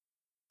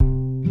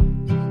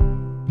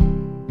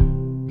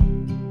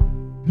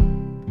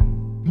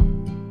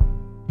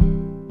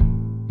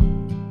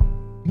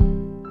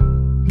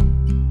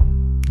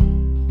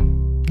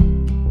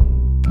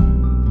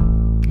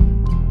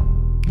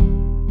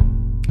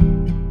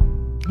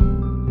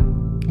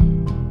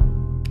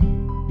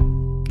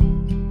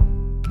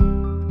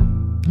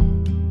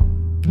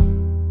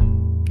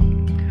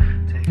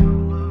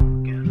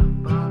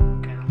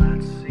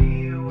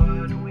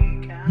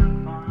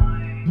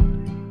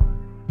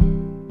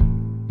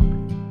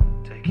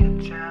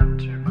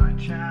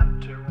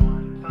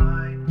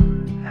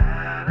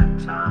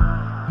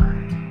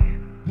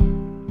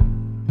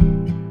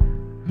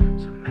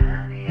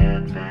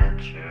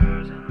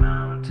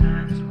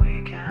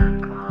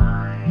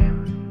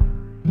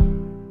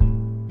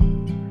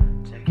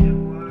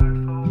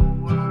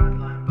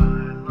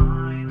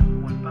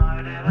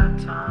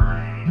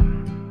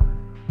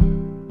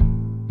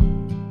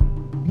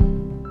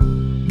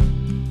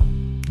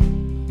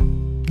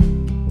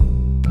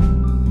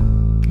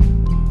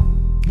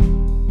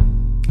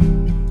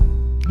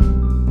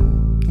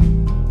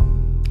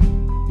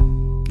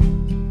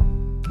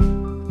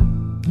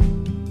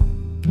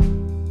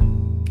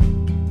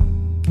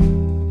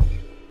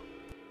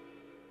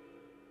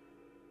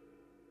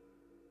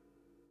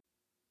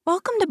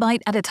Welcome to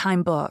Bite at a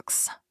Time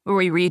Books, where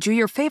we read you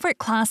your favorite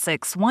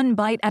classics one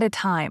bite at a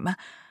time.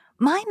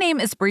 My name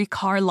is Brie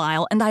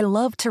Carlisle, and I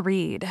love to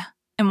read,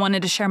 and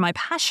wanted to share my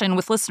passion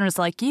with listeners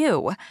like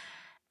you.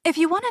 If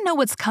you want to know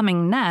what's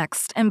coming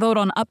next and vote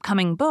on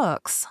upcoming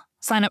books,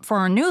 sign up for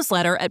our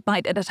newsletter at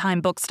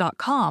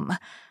biteatatimebooks.com.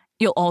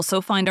 You'll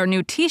also find our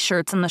new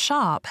t-shirts in the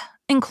shop,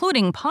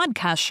 including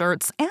podcast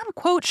shirts and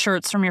quote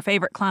shirts from your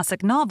favorite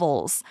classic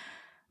novels.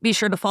 Be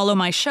sure to follow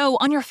my show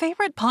on your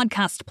favorite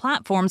podcast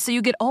platform so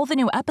you get all the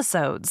new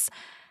episodes.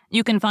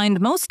 You can find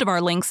most of our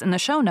links in the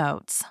show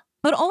notes,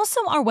 but also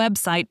our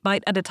website,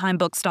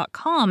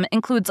 biteatatimebooks.com,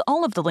 includes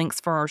all of the links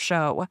for our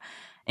show,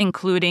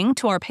 including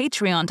to our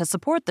Patreon to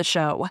support the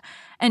show,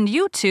 and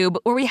YouTube,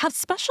 where we have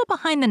special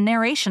behind the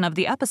narration of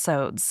the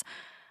episodes.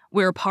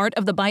 We're part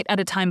of the Bite at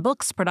a Time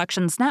Books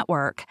Productions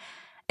Network.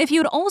 If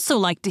you'd also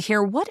like to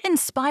hear what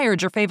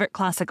inspired your favorite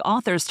classic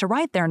authors to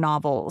write their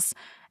novels,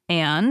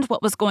 and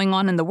what was going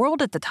on in the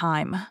world at the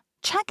time,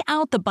 check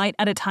out the Bite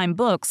at a Time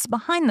Books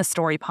Behind the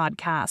Story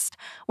podcast,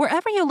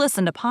 wherever you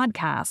listen to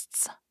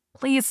podcasts.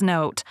 Please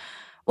note,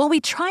 while we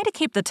try to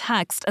keep the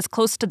text as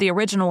close to the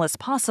original as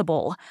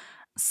possible,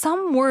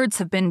 some words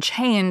have been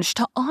changed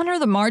to honor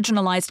the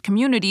marginalized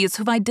communities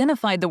who've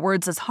identified the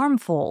words as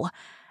harmful,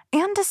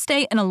 and to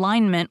stay in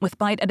alignment with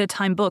Bite at a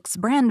Time Books'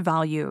 brand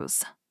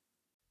values.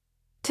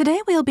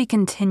 Today we'll be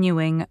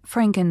continuing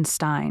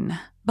Frankenstein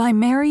by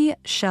Mary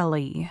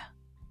Shelley.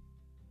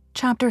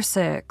 Chapter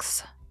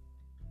 6.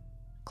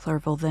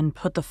 Clerval then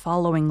put the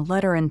following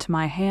letter into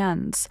my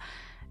hands.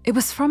 It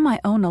was from my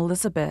own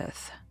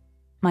Elizabeth.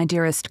 My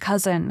dearest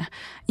cousin,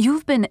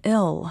 you've been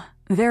ill,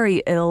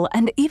 very ill,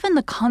 and even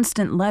the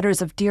constant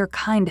letters of dear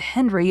kind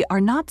Henry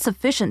are not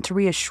sufficient to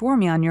reassure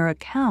me on your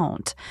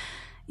account.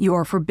 You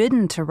are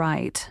forbidden to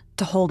write,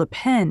 to hold a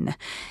pen,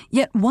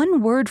 yet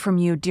one word from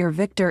you, dear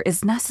Victor,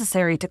 is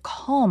necessary to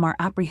calm our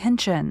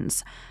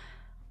apprehensions.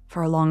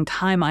 For a long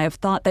time I have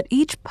thought that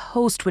each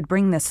post would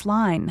bring this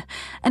line,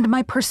 and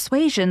my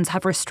persuasions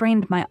have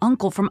restrained my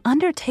uncle from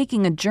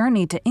undertaking a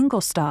journey to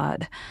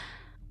Ingolstadt.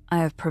 I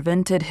have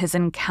prevented his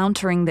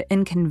encountering the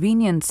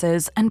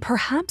inconveniences and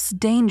perhaps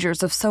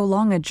dangers of so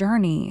long a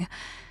journey.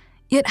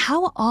 Yet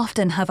how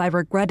often have I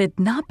regretted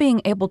not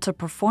being able to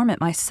perform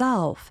it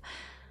myself?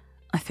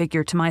 I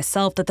figure to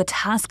myself that the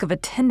task of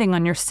attending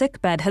on your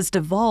sickbed has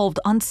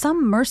devolved on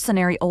some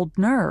mercenary old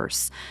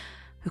nurse,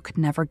 who could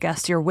never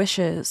guess your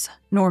wishes,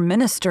 nor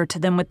minister to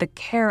them with the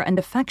care and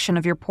affection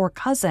of your poor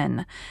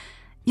cousin.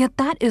 Yet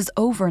that is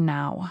over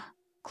now.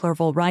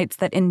 Clerval writes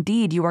that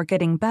indeed you are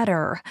getting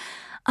better.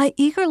 I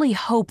eagerly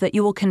hope that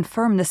you will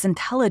confirm this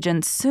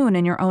intelligence soon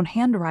in your own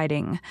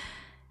handwriting.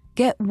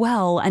 Get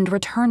well and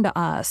return to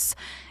us.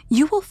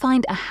 You will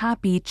find a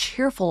happy,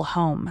 cheerful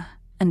home,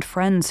 and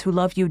friends who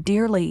love you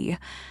dearly.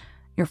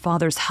 Your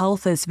father's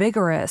health is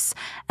vigorous,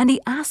 and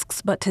he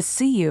asks but to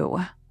see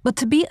you, but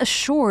to be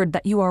assured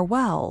that you are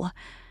well,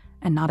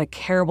 and not a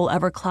care will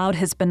ever cloud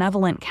his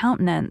benevolent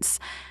countenance.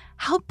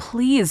 How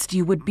pleased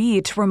you would be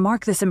to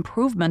remark this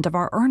improvement of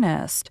our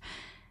Ernest.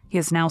 He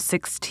is now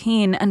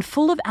 16 and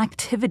full of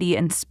activity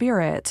and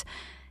spirit.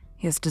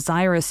 He is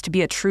desirous to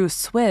be a true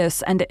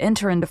Swiss and to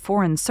enter into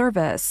foreign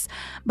service,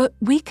 but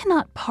we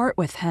cannot part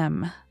with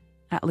him,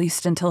 at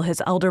least until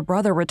his elder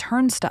brother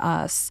returns to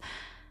us.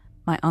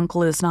 My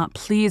uncle is not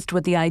pleased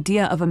with the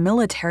idea of a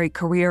military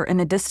career in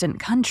a distant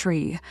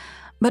country,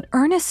 but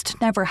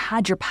Ernest never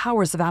had your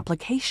powers of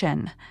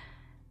application.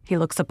 He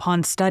looks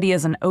upon study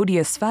as an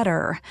odious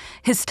fetter.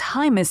 His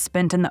time is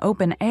spent in the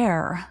open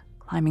air,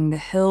 climbing the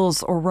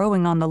hills or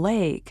rowing on the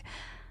lake.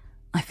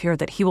 I fear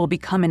that he will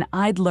become an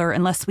idler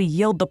unless we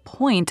yield the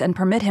point and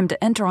permit him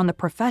to enter on the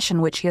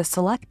profession which he has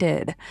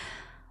selected.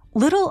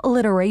 Little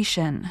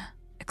alliteration,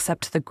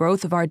 except the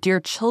growth of our dear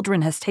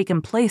children, has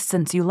taken place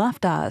since you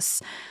left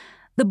us.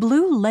 The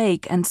blue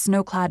lake and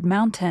snow-clad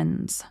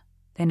mountains,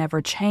 they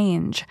never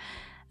change,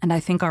 and I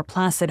think our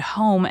placid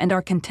home and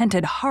our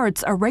contented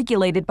hearts are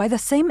regulated by the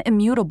same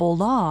immutable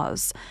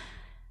laws.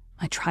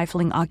 My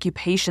trifling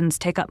occupations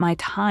take up my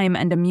time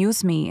and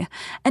amuse me,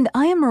 and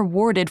I am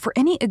rewarded for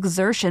any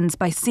exertions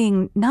by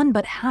seeing none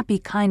but happy,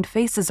 kind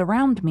faces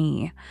around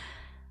me.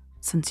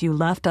 Since you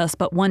left us,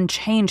 but one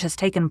change has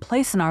taken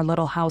place in our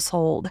little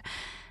household.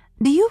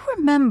 Do you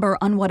remember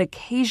on what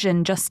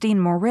occasion Justine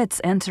Moritz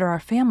entered our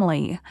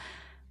family?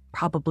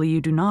 Probably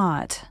you do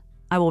not.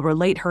 I will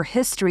relate her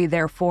history,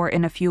 therefore,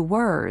 in a few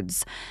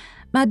words.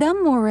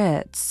 Madame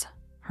Moritz,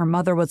 her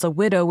mother was a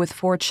widow with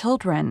 4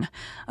 children,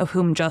 of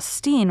whom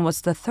Justine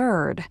was the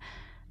third.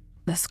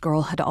 This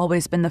girl had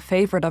always been the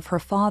favorite of her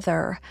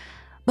father,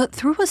 but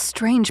through a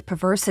strange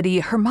perversity,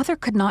 her mother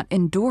could not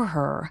endure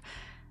her,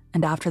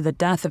 and after the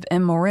death of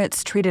M.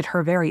 Moritz treated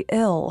her very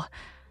ill.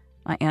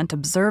 My aunt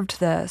observed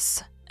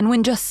this, and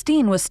when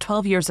Justine was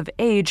 12 years of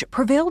age,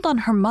 prevailed on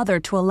her mother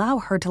to allow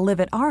her to live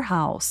at our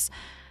house.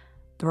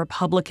 The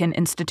republican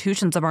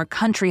institutions of our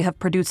country have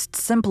produced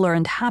simpler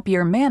and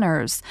happier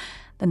manners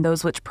than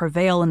those which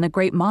prevail in the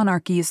great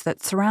monarchies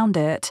that surround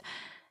it.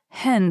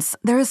 Hence,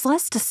 there is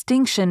less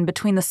distinction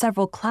between the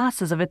several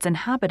classes of its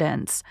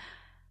inhabitants.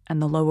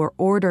 And the lower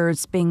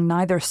orders, being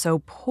neither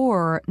so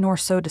poor nor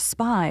so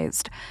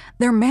despised,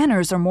 their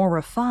manners are more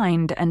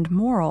refined and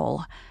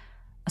moral.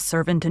 A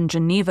servant in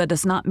Geneva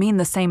does not mean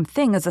the same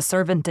thing as a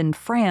servant in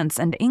France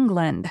and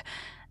England.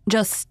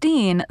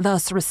 Justine,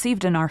 thus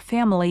received in our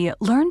family,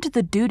 learned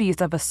the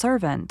duties of a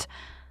servant,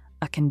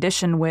 a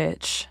condition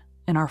which,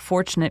 in our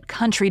fortunate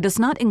country, does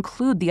not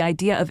include the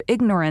idea of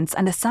ignorance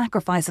and a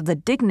sacrifice of the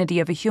dignity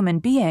of a human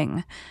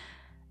being.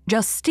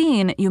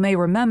 Justine, you may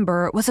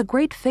remember, was a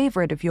great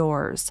favorite of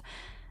yours,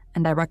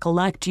 and I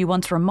recollect you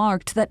once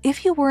remarked that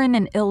if you were in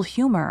an ill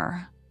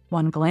humor,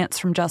 one glance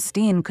from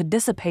Justine could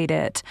dissipate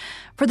it,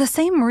 for the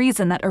same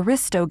reason that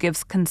Aristo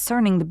gives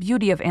concerning the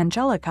beauty of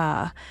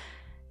Angelica.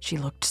 She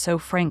looked so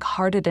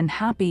frank-hearted and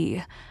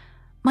happy.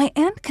 My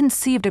aunt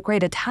conceived a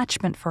great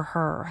attachment for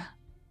her,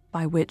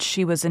 by which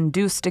she was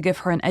induced to give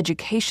her an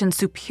education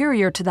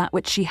superior to that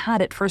which she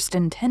had at first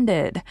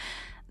intended.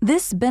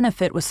 This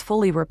benefit was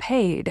fully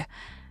repaid.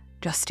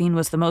 Justine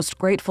was the most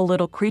grateful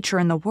little creature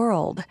in the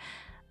world.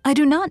 I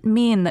do not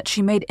mean that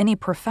she made any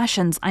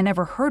professions. I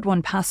never heard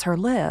one pass her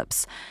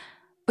lips,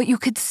 but you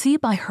could see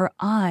by her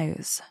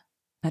eyes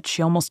that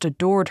she almost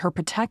adored her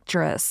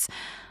protectress.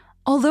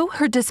 Although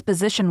her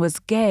disposition was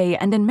gay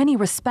and in many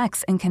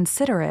respects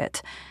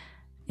inconsiderate,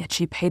 yet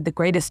she paid the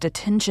greatest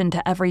attention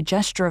to every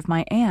gesture of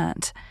my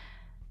aunt.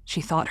 She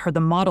thought her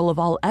the model of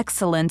all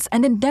excellence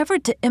and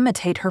endeavored to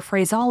imitate her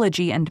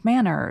phraseology and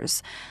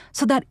manners,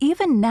 so that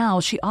even now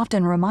she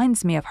often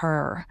reminds me of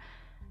her.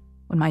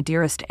 When my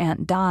dearest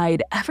aunt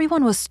died,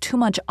 everyone was too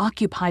much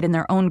occupied in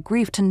their own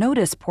grief to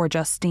notice poor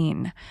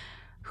Justine,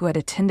 who had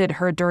attended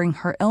her during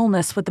her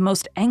illness with the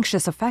most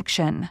anxious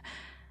affection.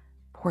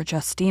 Poor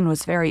Justine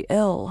was very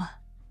ill,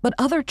 but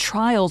other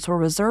trials were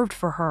reserved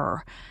for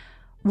her.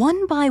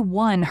 One by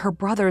one, her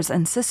brothers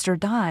and sister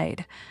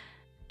died,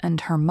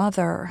 and her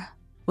mother,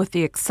 with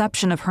the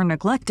exception of her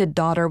neglected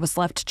daughter, was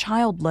left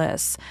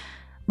childless.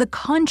 The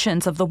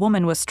conscience of the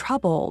woman was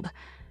troubled.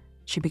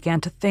 She began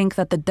to think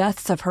that the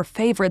deaths of her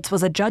favorites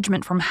was a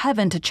judgment from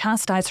heaven to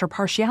chastise her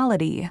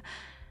partiality.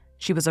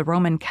 She was a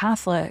Roman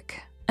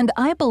Catholic, and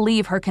I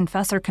believe her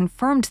confessor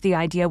confirmed the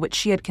idea which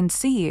she had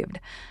conceived.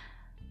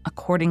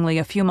 Accordingly,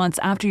 a few months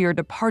after your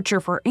departure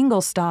for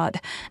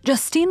Ingolstadt,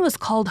 Justine was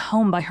called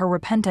home by her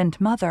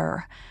repentant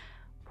mother.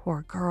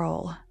 Poor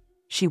girl.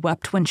 She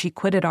wept when she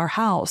quitted our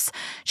house.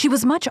 She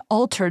was much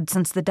altered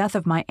since the death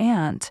of my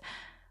aunt.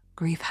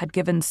 Grief had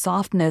given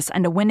softness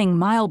and a winning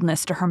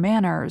mildness to her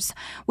manners,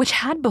 which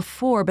had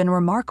before been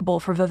remarkable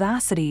for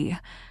vivacity.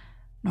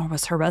 Nor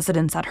was her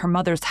residence at her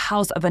mother's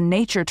house of a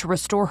nature to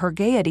restore her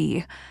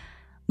gaiety.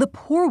 The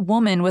poor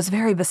woman was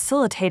very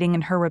vacillating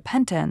in her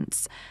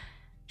repentance.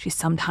 She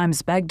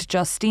sometimes begged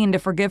Justine to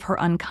forgive her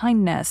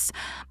unkindness,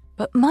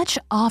 but much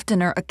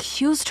oftener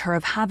accused her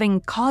of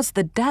having caused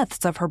the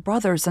deaths of her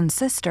brothers and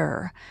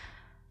sister.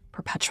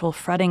 Perpetual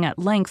fretting at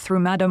length threw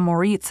Madame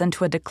Moritz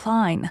into a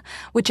decline,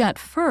 which at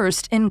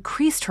first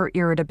increased her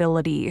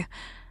irritability,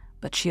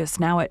 but she is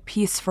now at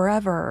peace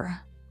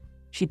forever.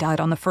 She died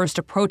on the first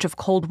approach of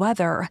cold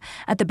weather,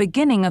 at the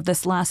beginning of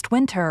this last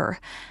winter.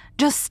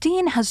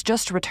 Justine has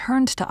just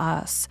returned to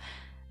us,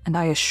 and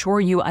I assure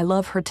you I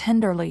love her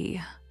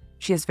tenderly.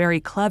 She is very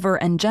clever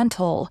and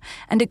gentle,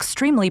 and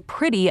extremely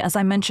pretty, as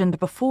I mentioned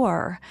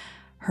before.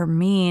 Her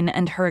mien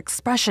and her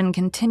expression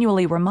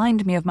continually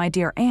remind me of my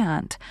dear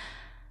aunt.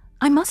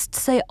 I must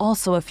say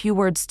also a few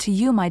words to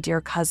you, my dear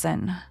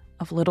cousin,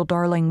 of little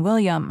darling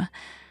William.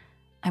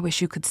 I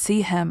wish you could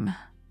see him.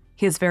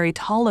 He is very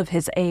tall of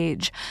his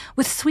age,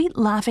 with sweet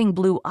laughing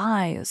blue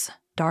eyes,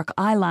 dark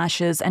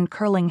eyelashes, and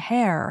curling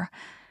hair.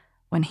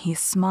 When he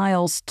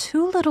smiles,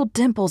 2 little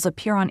dimples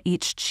appear on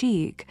each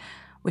cheek,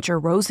 which are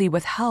rosy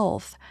with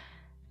health.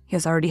 He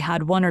has already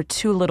had 1 or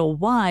 2 little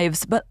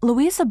wives, but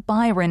Louisa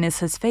Byron is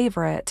his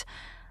favorite,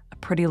 a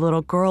pretty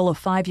little girl of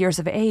 5 years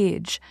of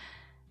age.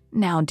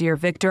 Now, dear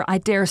Victor, I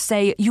dare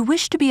say you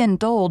wish to be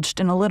indulged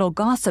in a little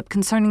gossip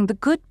concerning the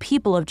good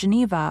people of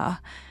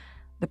Geneva.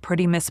 The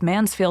pretty Miss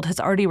Mansfield has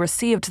already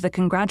received the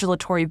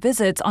congratulatory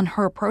visits on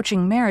her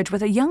approaching marriage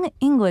with a young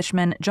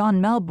Englishman,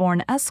 John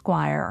Melbourne,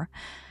 Esquire.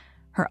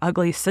 Her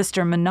ugly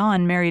sister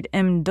Manon married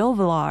M.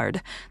 Dovillard,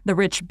 the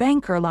rich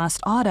banker,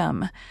 last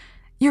autumn.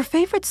 Your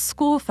favorite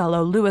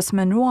schoolfellow, Louis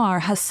Manoir,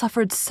 has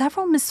suffered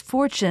several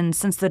misfortunes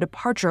since the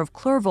departure of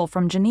Clerval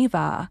from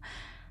Geneva,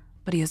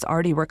 but he has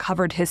already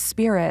recovered his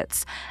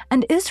spirits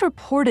and is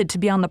reported to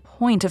be on the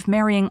point of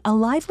marrying a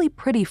lively,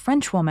 pretty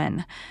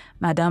Frenchwoman,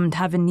 Madame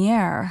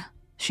Tavernier.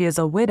 She is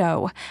a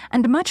widow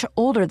and much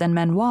older than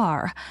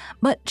Manoir,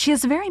 but she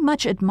is very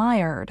much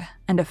admired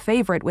and a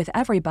favorite with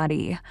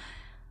everybody.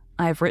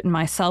 I have written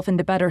myself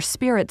into better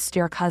spirits,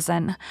 dear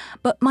cousin,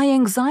 but my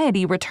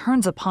anxiety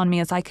returns upon me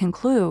as I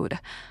conclude.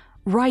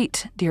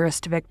 Write,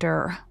 dearest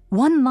Victor.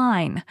 1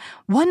 line,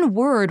 1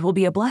 word will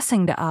be a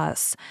blessing to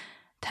us.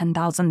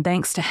 10,000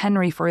 thanks to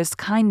Henry for his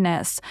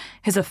kindness,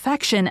 his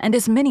affection, and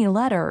his many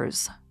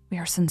letters. We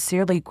are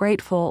sincerely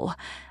grateful.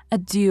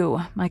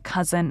 Adieu, my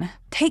cousin.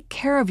 Take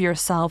care of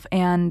yourself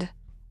and,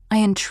 I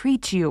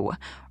entreat you,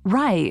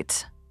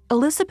 write.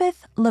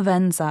 Elizabeth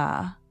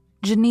Lavenza.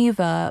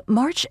 Geneva,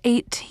 March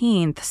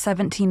 18th,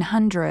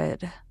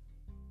 1700.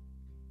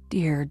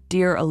 Dear,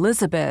 dear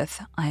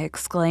Elizabeth, I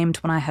exclaimed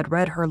when I had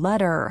read her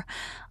letter.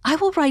 I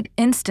will write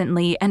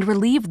instantly and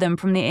relieve them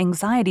from the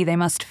anxiety they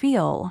must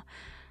feel.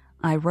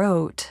 I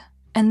wrote,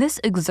 and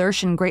this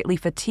exertion greatly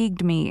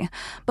fatigued me,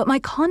 but my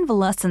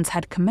convalescence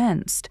had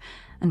commenced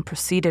and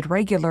proceeded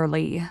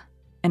regularly.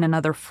 In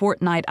another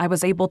fortnight, I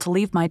was able to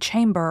leave my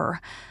chamber.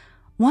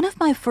 One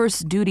of my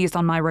first duties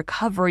on my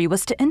recovery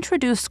was to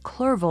introduce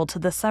Clerval to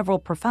the several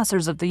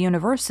professors of the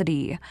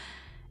university.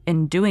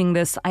 In doing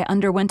this, I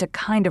underwent a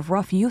kind of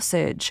rough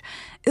usage,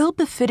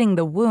 ill-befitting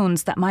the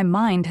wounds that my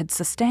mind had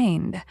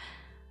sustained.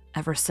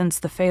 Ever since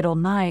the fatal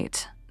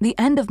night, the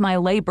end of my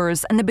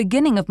labors and the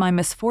beginning of my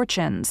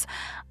misfortunes,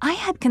 I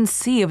had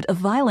conceived a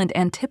violent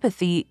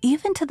antipathy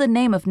even to the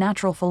name of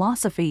natural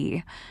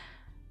philosophy.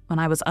 When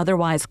I was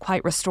otherwise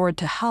quite restored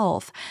to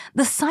health,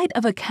 the sight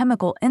of a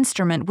chemical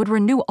instrument would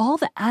renew all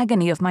the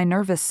agony of my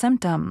nervous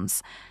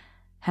symptoms.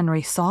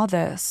 Henry saw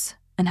this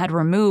and had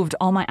removed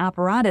all my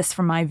apparatus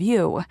from my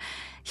view.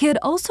 He had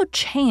also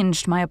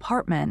changed my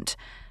apartment,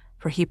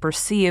 for he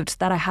perceived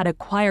that I had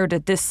acquired a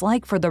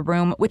dislike for the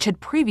room which had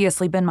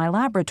previously been my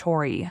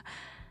laboratory.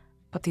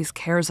 But these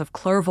cares of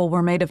Clerval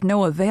were made of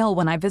no avail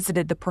when I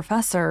visited the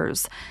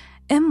professors.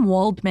 M.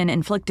 Waldman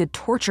inflicted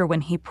torture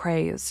when he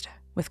praised,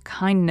 with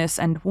kindness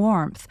and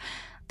warmth,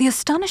 the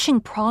astonishing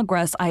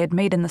progress I had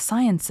made in the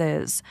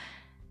sciences.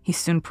 He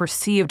soon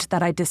perceived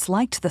that I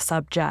disliked the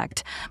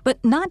subject,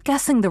 but not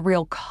guessing the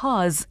real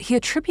cause, he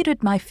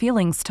attributed my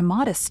feelings to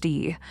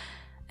modesty,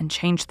 and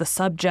changed the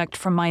subject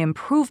from my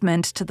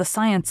improvement to the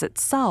science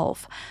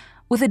itself,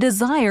 with a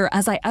desire,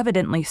 as I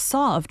evidently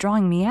saw, of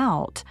drawing me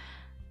out.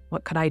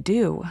 What could I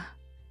do?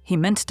 He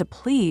meant to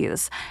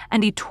please,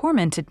 and he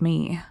tormented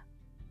me.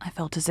 I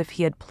felt as if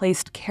he had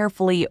placed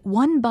carefully,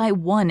 one by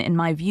one in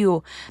my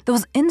view,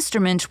 those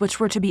instruments which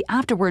were to be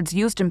afterwards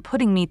used in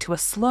putting me to a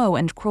slow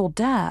and cruel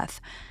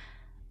death.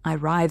 I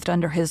writhed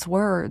under his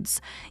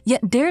words,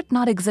 yet dared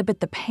not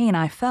exhibit the pain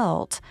I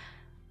felt.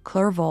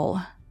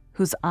 Clerval,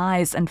 whose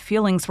eyes and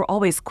feelings were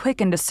always quick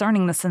in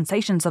discerning the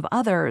sensations of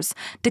others,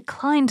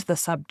 declined the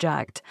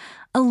subject,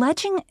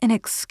 alleging in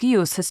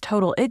excuse his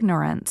total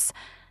ignorance,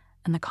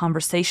 and the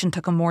conversation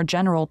took a more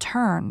general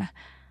turn.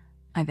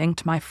 I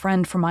thanked my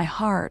friend from my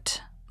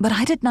heart, but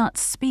I did not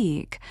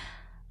speak.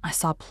 I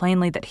saw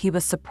plainly that he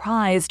was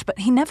surprised, but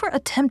he never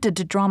attempted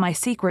to draw my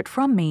secret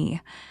from me.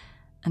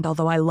 And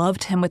although I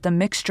loved him with a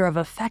mixture of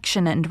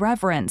affection and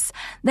reverence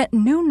that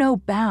knew no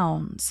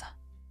bounds,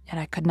 yet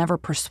I could never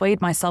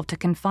persuade myself to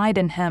confide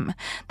in him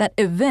that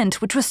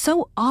event which was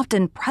so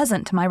often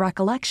present to my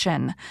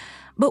recollection,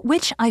 but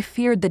which I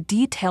feared the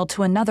detail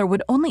to another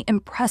would only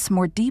impress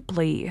more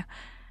deeply.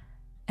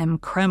 M.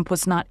 Krempe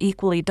was not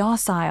equally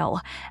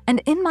docile,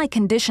 and in my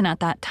condition at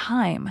that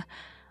time,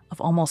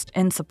 of almost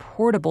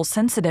insupportable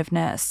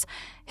sensitiveness,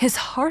 his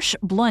harsh,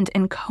 blunt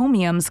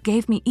encomiums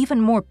gave me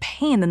even more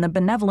pain than the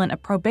benevolent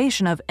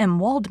approbation of M.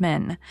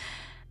 Waldman.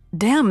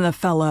 "Damn the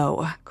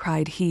fellow,"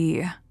 cried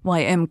he.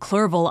 "Why, M.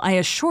 Clerval, I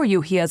assure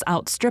you he has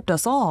outstripped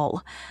us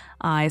all.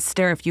 I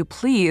stare if you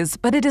please,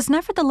 but it is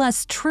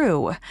nevertheless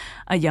true.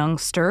 A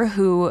youngster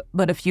who,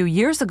 but a few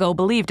years ago,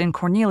 believed in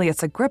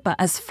Cornelius Agrippa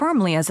as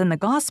firmly as in the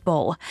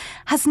gospel,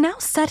 has now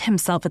set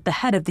himself at the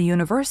head of the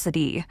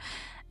university.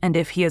 And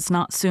if he is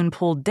not soon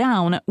pulled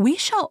down, we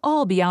shall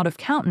all be out of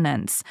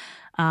countenance.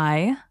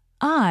 I,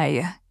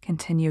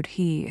 continued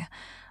he,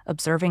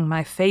 observing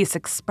my face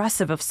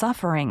expressive of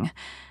suffering.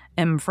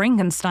 M.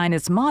 Frankenstein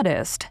is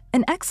modest,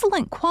 an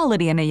excellent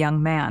quality in a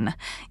young man.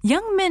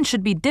 Young men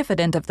should be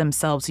diffident of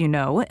themselves, you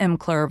know, M.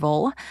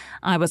 Clerval.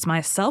 I was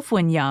myself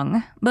when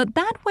young, but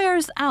that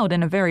wears out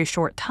in a very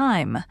short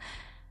time."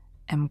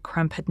 M.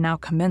 Krempe had now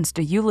commenced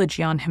a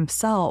eulogy on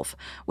himself,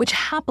 which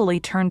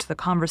happily turned the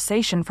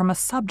conversation from a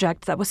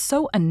subject that was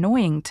so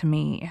annoying to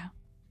me.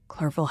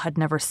 Clerval had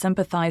never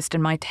sympathized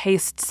in my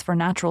tastes for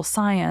natural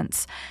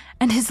science,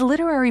 and his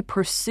literary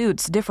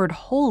pursuits differed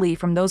wholly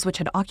from those which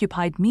had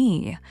occupied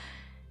me.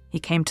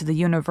 He came to the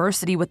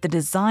university with the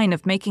design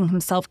of making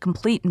himself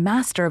complete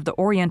master of the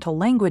Oriental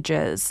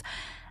languages,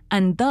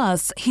 and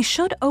thus he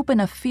should open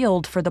a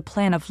field for the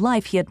plan of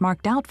life he had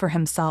marked out for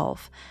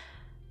himself.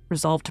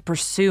 Resolved to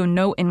pursue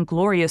no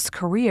inglorious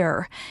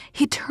career,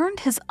 he turned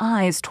his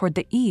eyes toward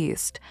the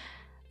east,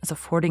 as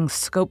affording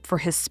scope for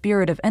his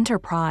spirit of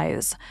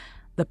enterprise.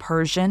 The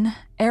Persian,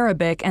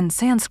 Arabic, and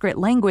Sanskrit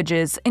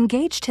languages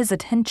engaged his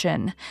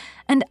attention,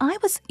 and I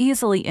was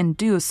easily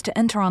induced to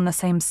enter on the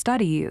same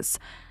studies.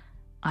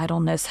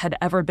 Idleness had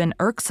ever been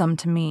irksome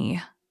to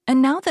me,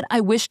 and now that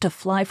I wished to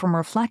fly from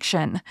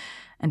reflection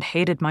and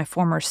hated my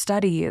former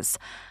studies,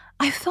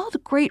 I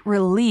felt great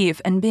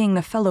relief in being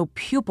the fellow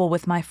pupil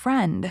with my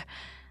friend,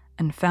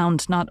 and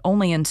found not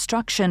only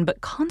instruction but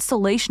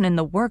consolation in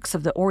the works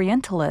of the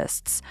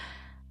Orientalists.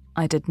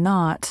 I did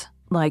not,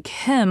 like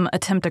him,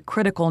 attempt a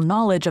critical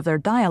knowledge of their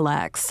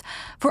dialects,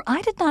 for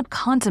I did not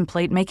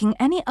contemplate making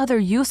any other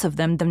use of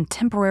them than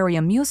temporary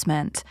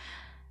amusement.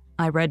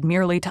 I read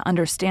merely to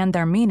understand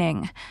their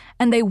meaning,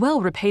 and they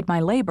well repaid my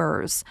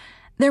labors.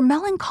 Their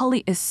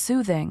melancholy is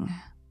soothing,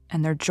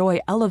 and their joy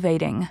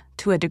elevating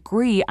to a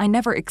degree I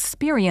never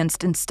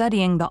experienced in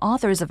studying the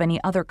authors of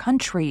any other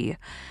country.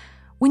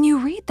 When you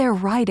read their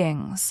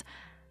writings,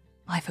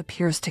 life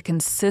appears to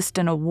consist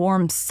in a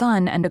warm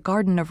sun and a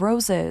garden of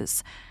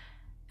roses,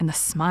 in the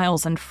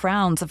smiles and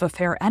frowns of a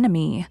fair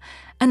enemy,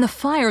 and the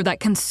fire that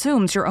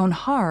consumes your own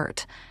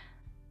heart.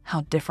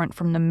 How different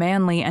from the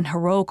manly and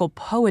heroical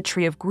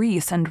poetry of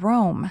Greece and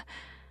Rome.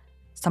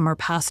 Summer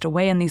passed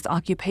away in these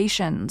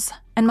occupations,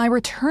 and my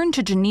return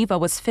to Geneva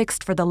was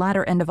fixed for the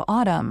latter end of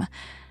autumn.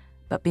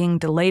 But being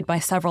delayed by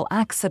several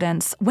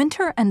accidents,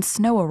 winter and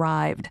snow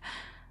arrived.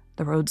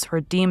 The roads were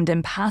deemed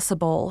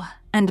impassable,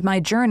 and my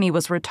journey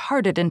was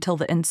retarded until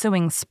the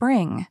ensuing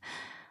spring.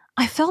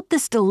 I felt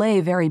this delay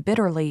very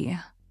bitterly,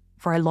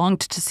 for I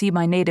longed to see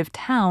my native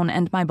town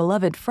and my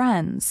beloved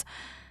friends.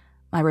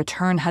 My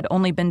return had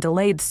only been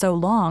delayed so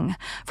long,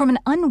 from an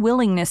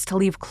unwillingness to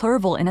leave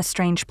Clerval in a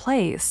strange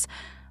place,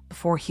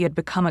 before he had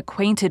become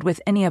acquainted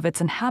with any of its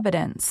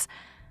inhabitants.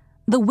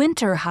 The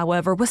winter,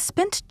 however, was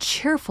spent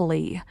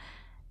cheerfully,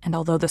 and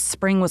although the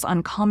spring was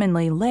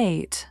uncommonly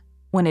late,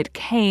 when it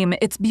came,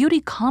 its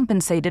beauty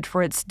compensated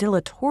for its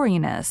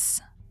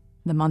dilatoriness.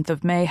 The month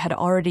of May had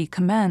already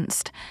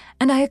commenced,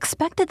 and I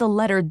expected the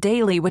letter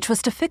daily which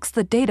was to fix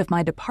the date of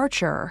my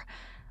departure,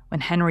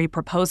 when Henry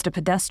proposed a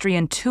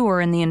pedestrian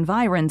tour in the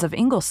environs of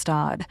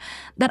Ingolstadt,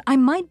 that I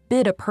might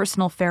bid a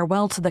personal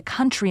farewell to the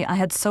country I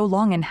had so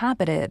long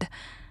inhabited.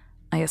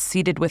 I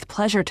acceded with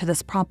pleasure to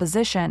this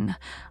proposition.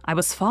 I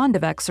was fond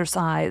of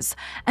exercise,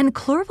 and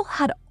Clerval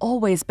had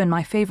always been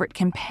my favorite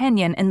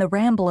companion in the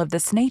ramble of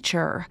this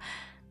nature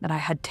that I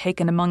had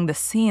taken among the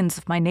scenes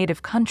of my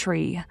native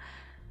country.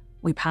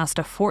 We passed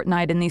a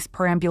fortnight in these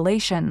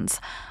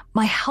perambulations.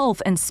 My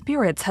health and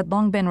spirits had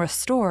long been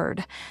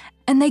restored,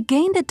 and they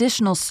gained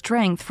additional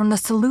strength from the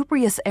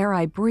salubrious air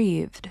I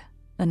breathed,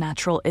 the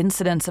natural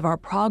incidents of our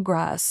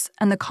progress,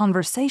 and the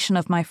conversation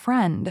of my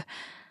friend.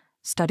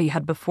 Study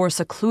had before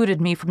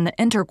secluded me from the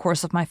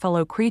intercourse of my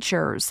fellow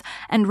creatures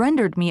and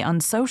rendered me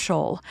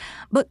unsocial,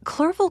 but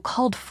Clerval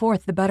called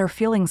forth the better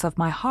feelings of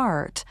my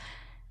heart.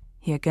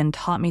 He again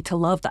taught me to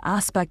love the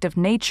aspect of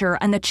nature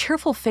and the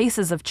cheerful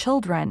faces of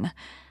children.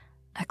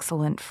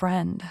 Excellent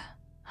friend,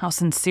 how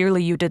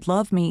sincerely you did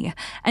love me,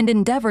 and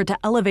endeavored to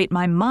elevate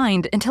my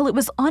mind until it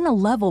was on a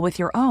level with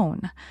your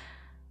own.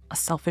 A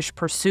selfish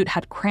pursuit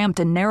had cramped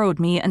and narrowed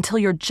me until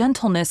your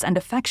gentleness and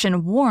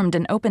affection warmed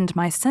and opened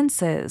my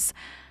senses.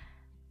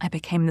 I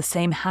became the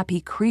same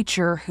happy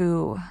creature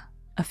who,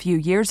 a few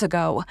years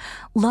ago,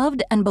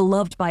 loved and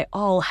beloved by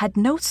all, had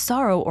no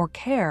sorrow or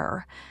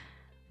care.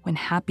 When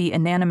happy,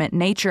 inanimate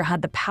nature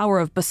had the power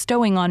of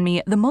bestowing on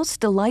me the most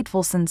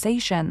delightful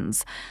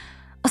sensations,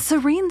 a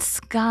serene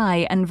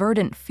sky and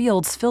verdant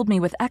fields filled me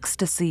with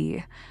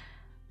ecstasy.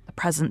 The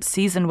present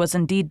season was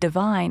indeed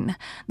divine.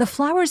 The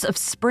flowers of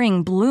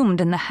spring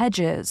bloomed in the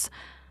hedges,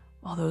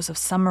 while those of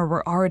summer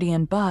were already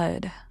in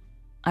bud.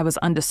 I was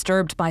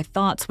undisturbed by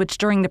thoughts which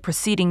during the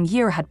preceding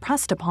year had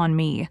pressed upon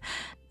me,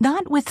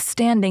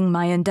 notwithstanding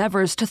my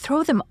endeavors to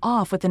throw them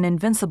off with an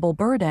invincible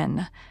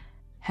burden.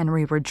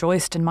 Henry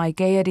rejoiced in my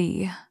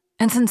gaiety,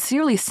 and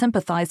sincerely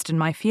sympathized in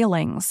my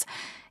feelings.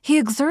 He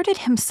exerted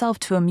himself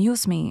to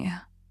amuse me,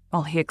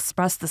 while he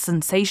expressed the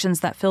sensations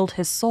that filled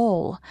his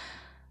soul.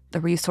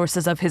 The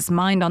resources of his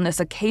mind on this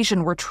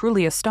occasion were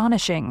truly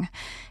astonishing.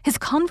 His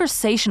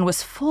conversation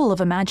was full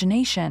of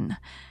imagination,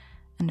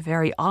 and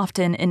very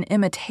often, in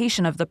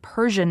imitation of the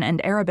Persian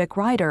and Arabic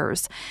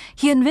writers,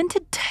 he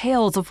invented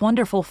tales of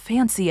wonderful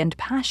fancy and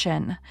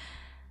passion.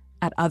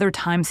 At other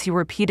times he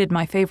repeated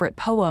my favorite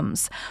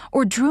poems,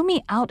 or drew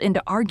me out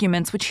into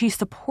arguments which he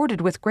supported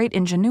with great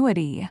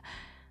ingenuity.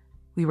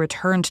 We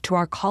returned to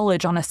our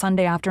college on a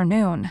Sunday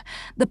afternoon.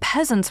 The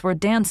peasants were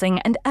dancing,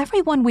 and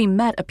everyone we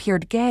met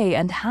appeared gay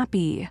and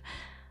happy.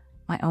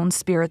 My own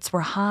spirits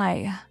were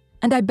high,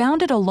 and I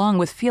bounded along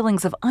with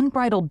feelings of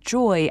unbridled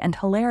joy and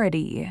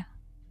hilarity.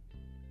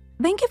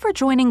 Thank you for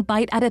joining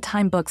Bite at a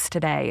Time Books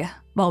today,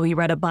 while we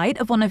read a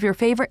bite of one of your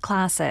favorite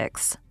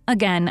classics.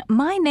 Again,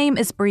 my name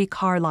is Brie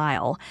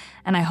Carlisle,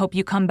 and I hope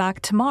you come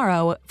back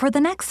tomorrow for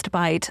the next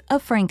bite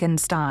of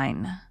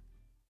Frankenstein.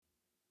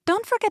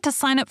 Don't forget to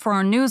sign up for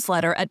our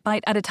newsletter at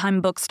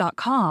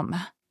biteatatimebooks.com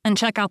and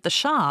check out the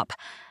shop.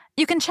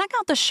 You can check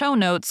out the show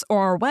notes or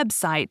our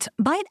website,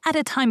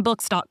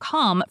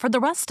 biteatatimebooks.com, for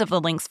the rest of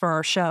the links for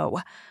our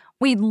show.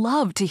 We'd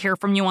love to hear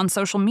from you on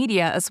social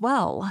media as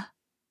well.